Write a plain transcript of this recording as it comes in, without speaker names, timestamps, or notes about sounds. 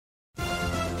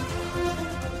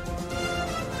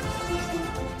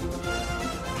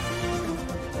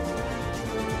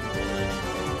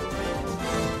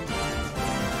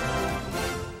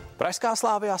Pražská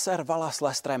Slavia se rvala s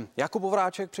Leicesterem. Jakub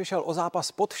Voráček přišel o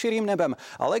zápas pod širým nebem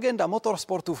a legenda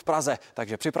motorsportu v Praze.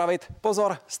 Takže připravit,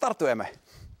 pozor, startujeme.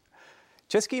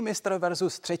 Český mistr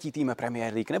versus třetí tým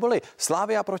Premier League, neboli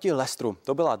Slavia proti Leicesteru.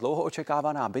 To byla dlouho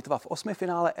očekávaná bitva v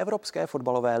osmifinále Evropské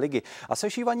fotbalové ligy a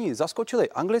sešívaní zaskočili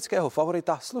anglického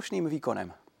favorita slušným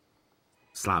výkonem.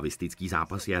 Slavistický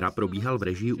zápas jara probíhal v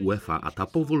režii UEFA a ta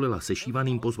povolila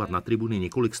sešívaným pozvat na tribuny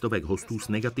několik stovek hostů s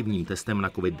negativním testem na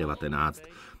COVID-19.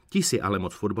 Ti si ale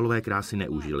moc fotbalové krásy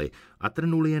neužili a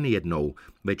trnuli jen jednou.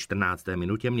 Ve 14.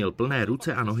 minutě měl plné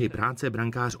ruce a nohy práce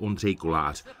brankář Ondřej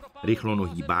Kolář.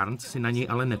 Rychlonohý Barnes si na něj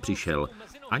ale nepřišel.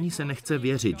 Ani se nechce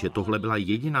věřit, že tohle byla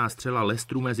jediná střela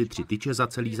Leicesteru mezi 3 tyče za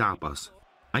celý zápas.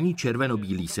 Ani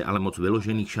červenobílí se ale moc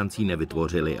vyložených šancí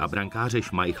nevytvořili a brankáře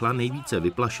Schmeichla nejvíce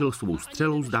vyplašil svou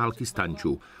střelou z dálky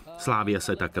stanču. Slavia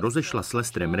se tak rozešla s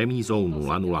Leicesterem remízou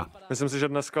 0-0. Myslím si, že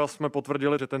dneska jsme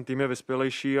potvrdili, že ten tým je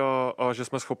vyspělejší a že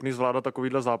jsme schopni zvládat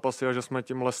takovýhle zápasy a že jsme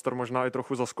tím Leicester možná i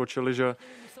trochu zaskočili, že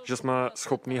jsme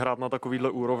schopni hrát na takovýhle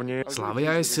úrovni.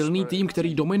 Slavia je silný tým,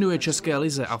 který dominuje české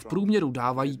lize a v průměru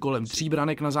dávají kolem 3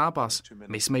 branek na zápas.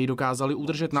 My jsme ji dokázali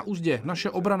udržet na uzdě, naše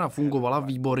obrana fungovala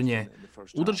výborně.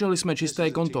 Udrželi jsme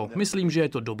čisté konto, myslím, že je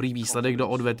to dobrý výsledek do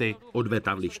odvety.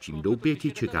 Odveta v Liščím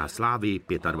Doupěti čeká Slavii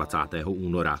 25.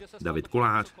 února. David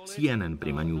Kolář, CNN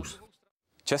Prima News.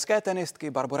 České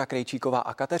tenistky Barbora Krejčíková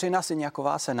a Kateřina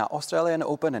Siniaková se na Australian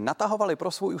Open natahovaly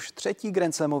pro svůj už 3.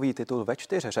 grandslamový titul ve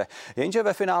 4. Jenže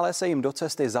ve finále se jim do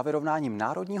cesty za vyrovnáním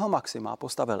národního maxima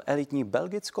postavil elitní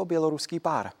belgicko-běloruský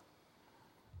pár.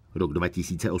 Rok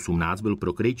 2018 byl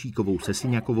pro Krejčíkovou se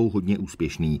Siniakovou hodně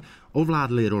úspěšný.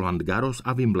 Ovládli Roland Garros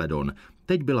a Wimbledon.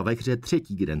 Teď byla ve hře 3.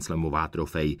 grandslamová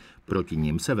trofej. Proti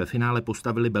nim se ve finále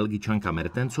postavili Belgičanka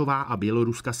Mertensová a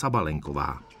Běloruska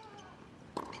Sabalenková.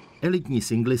 Elitní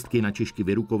singlistky na Češky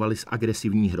vyrukovaly s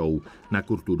agresivní hrou. Na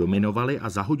kurtu dominovali a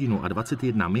za hodinu a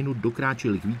 21 minut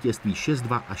dokráčili k vítězství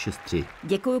 6-2 a 6-3.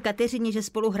 Děkuju Kateřině, že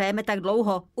spolu hrajeme tak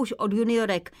dlouho, už od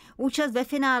juniorek. Účast ve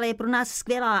finále je pro nás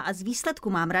skvělá a z výsledku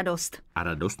mám radost. A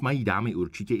radost mají dámy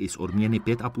určitě i z odměny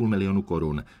 5,5 milionu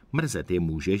korun. Mrzet je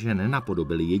může, že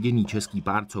nenapodobili jediný český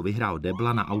pár, co vyhrál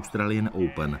debla na Australian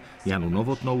Open. Janu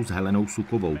Novotnou s Helenou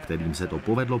Sukovou, kterým se to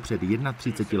povedlo před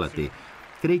 31 lety.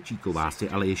 Krejčíková si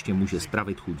ale ještě může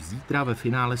spravit chuť zítra ve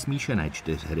finále smíšené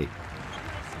 4hry.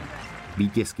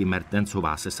 Vítězky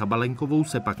Mertensová se Sabalenkovou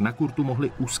se pak na kurtu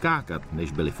mohly uskákat,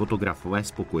 než byli fotografové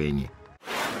spokojeni.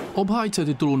 Obhájce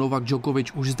titulu Novak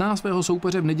Djokovic už zná svého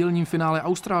soupeře v nedělním finále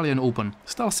Australian Open.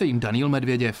 Stal se jim Daniil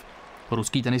Medvěděv.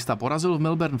 Ruský tenista porazil v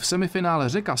Melbourne v semifinále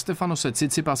Řeka Stefanose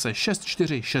Tsitsipase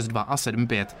 6-4, 6-2 a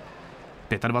 7-5.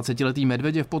 25-letý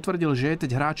Medvěděv potvrdil, že je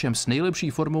teď hráčem s nejlepší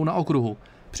formou na okruhu.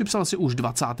 Připsal si už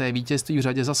 20. vítězství v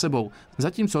řadě za sebou.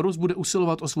 Zatímco Rus bude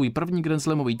usilovat o svůj první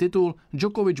grandslamový titul,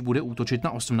 Djokovic bude útočit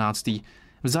na 18.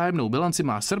 Vzájemnou bilanci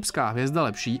má srbská hvězda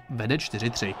lepší, vede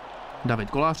 4-3.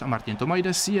 David Kolář a Martin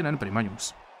Tomajdes, CNN Prima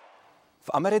News. V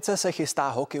Americe se chystá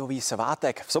hokejový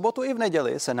svátek. V sobotu i v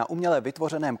neděli se na uměle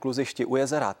vytvořeném kluzišti u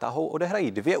jezera Tahou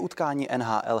odehrají 2 utkání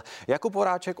NHL. Jakub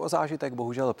Voráček o zážitek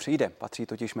bohužel přijde. Patří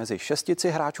totiž mezi 6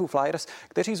 hráčů Flyers,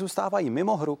 kteří zůstávají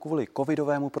mimo hru kvůli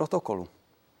covidovému protokolu.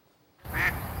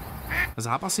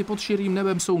 Zápasy pod širým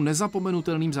nebem jsou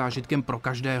nezapomenutelným zážitkem pro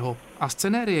každého. A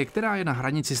scenérie, která je na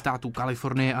hranici států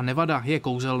Kalifornie a Nevada, je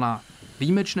kouzelná.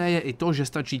 Výjimečné je i to, že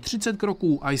stačí 30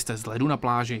 kroků a jste z ledu na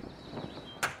pláži.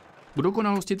 K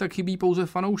dokonalosti tak chybí pouze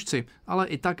fanoušci, ale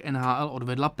i tak NHL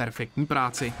odvedla perfektní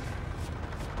práci.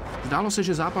 Zdálo se,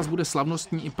 že zápas bude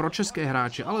slavnostní i pro české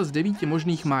hráče, ale z 9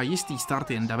 možných má jistý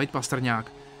start jen David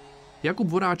Pastrňák. Jakub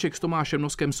Voráček s Tomášem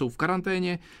Noskem jsou v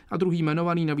karanténě a druhý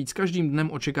jmenovaný navíc každým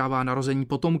dnem očekává narození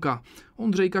potomka.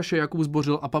 Ondřej Kaše, Jakub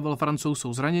Zbořil a Pavel Francouz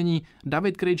jsou zranění,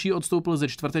 David Krejčí odstoupil ze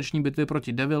čtvrteční bitvy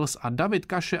proti Devils a David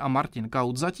Kaše a Martin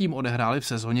Kaut zatím odehráli v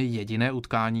sezóně jediné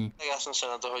utkání. Já jsem se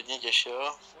na to hodně těšil,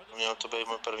 měl to být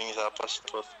můj první zápas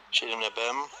pod širým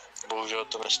nebem, bohužel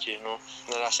to nestihnu.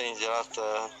 Nedá se nic dělat,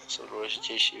 jsou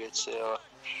důležitější věci, ale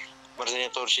mrzení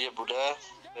to určitě bude.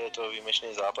 Je to výjimečný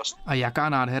zápas. A jaká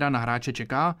nádhera na hráče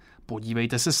čeká?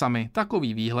 Podívejte se sami,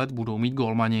 takový výhled budou mít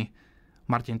gólmani.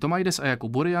 Martin Tomajdes a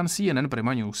Jakub Burian, CNN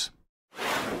Prima News.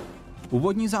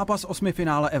 Úvodní zápas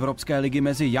osmifinále Evropské ligy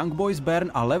mezi Young Boys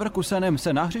Bern a Leverkusenem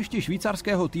se na hřišti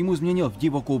švýcarského týmu změnil v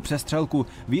divokou přestřelku.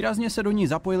 Výrazně se do ní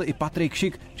zapojil i Patrik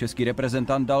Schick. Český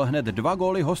reprezentant dal hned 2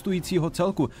 góly hostujícího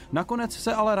celku. Nakonec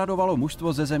se ale radovalo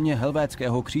mužstvo ze země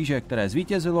Helvétského kříže, které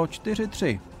zvítězilo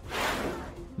 4-3.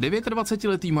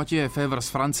 29-letý Matěj Févr z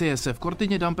Francie se v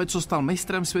Cortině d'Ampezzo stal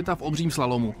mistrem světa v obřím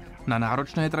slalomu. Na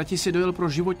náročné trati si dojel pro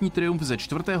životní triumf ze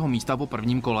 4. místa po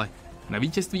prvním kole. Na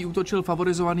vítězství útočil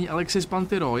favorizovaný Alexis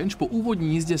Pantiro, jenž po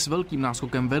úvodní jízdě s velkým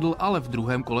náskokem vedl, ale v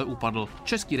druhém kole upadl.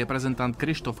 Český reprezentant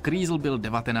Krištof Krýzl byl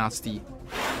 19.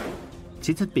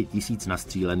 35 000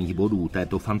 nastřílených bodů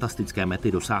této fantastické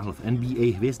mety dosáhl v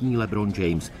NBA hvězdný LeBron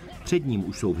James. Před ním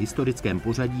už jsou v historickém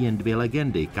pořadí jen dvě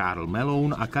legendy, Karl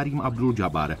Malone a Kareem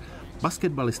Abdul-Jabbar.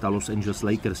 Basketbalista Los Angeles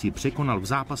Lakers ji překonal v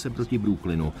zápase proti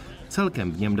Brooklynu.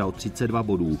 Celkem v něm dal 32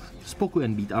 bodů.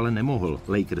 Spokojen být ale nemohl.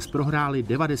 Lakers prohráli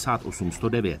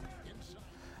 98-109.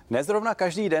 Nezrovna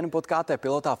každý den potkáte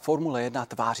pilota Formule 1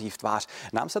 tváří v tvář.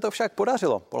 Nám se to však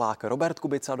podařilo. Polák Robert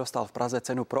Kubica dostal v Praze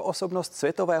cenu pro osobnost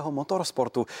světového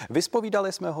motorsportu.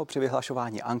 Vyspovídali jsme ho při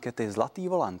vyhlašování ankety Zlatý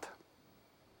volant.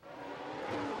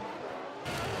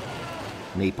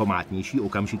 Nejpamátnější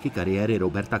okamžiky kariéry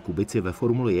Roberta Kubici ve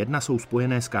Formuli 1 jsou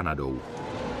spojené s Kanadou.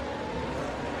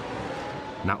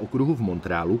 Na okruhu v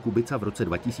Montrealu Kubica v roce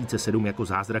 2007 jako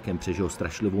zázrakem přežil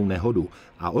strašlivou nehodu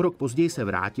a o rok později se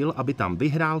vrátil, aby tam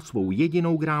vyhrál svou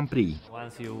jedinou Grand Prix.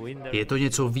 Je to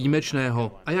něco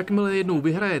výjimečného a jakmile jednou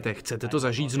vyhrajete, chcete to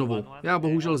zažít znovu. Já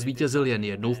bohužel zvítězil jen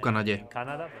jednou v Kanadě.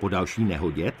 Po další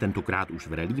nehodě, tentokrát už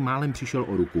v rally, málem přišel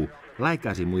o ruku.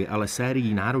 Lékaři mu ji ale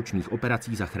sérií náročných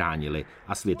operací zachránili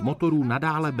a svět motorů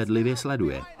nadále bedlivě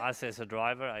sleduje.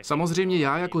 Samozřejmě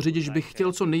já jako řidič bych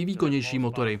chtěl co nejvýkonnější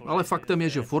motory, ale faktem je,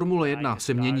 že Formule 1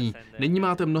 se mění. Nyní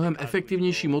máte mnohem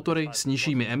efektivnější motory s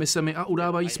nižšími emisemi a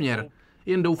udávají směr.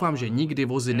 Jen doufám, že nikdy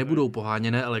vozy nebudou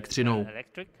poháněné elektřinou.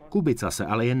 Kubica se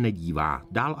ale jen nedívá,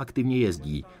 dál aktivně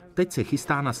jezdí. Teď se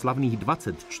chystá na slavných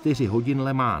 24 hodin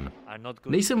Le Mans.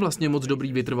 Nejsem vlastně moc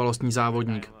dobrý vytrvalostní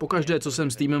závodník. Pokaždé, co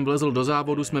jsem s týmem vlezl do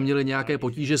závodu, jsme měli nějaké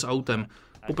potíže s autem.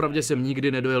 Popravdě jsem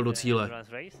nikdy nedojel do cíle.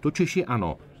 To Češi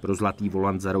ano. Pro Zlatý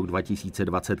volant za rok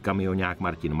 2020 kamionák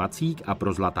Martin Macík a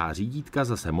pro zlatá řídítka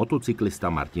zase motocyklista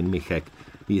Martin Michek.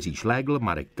 Jiří Šlégl,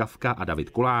 Marek Kafka a David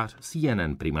Kolář,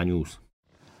 CNN Prima News.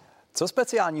 Co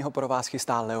speciálního pro vás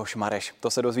chystá Leoš Mareš? To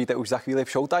se dozvíte už za chvíli v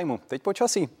Showtimeu. Teď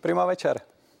počasí. Prima večer.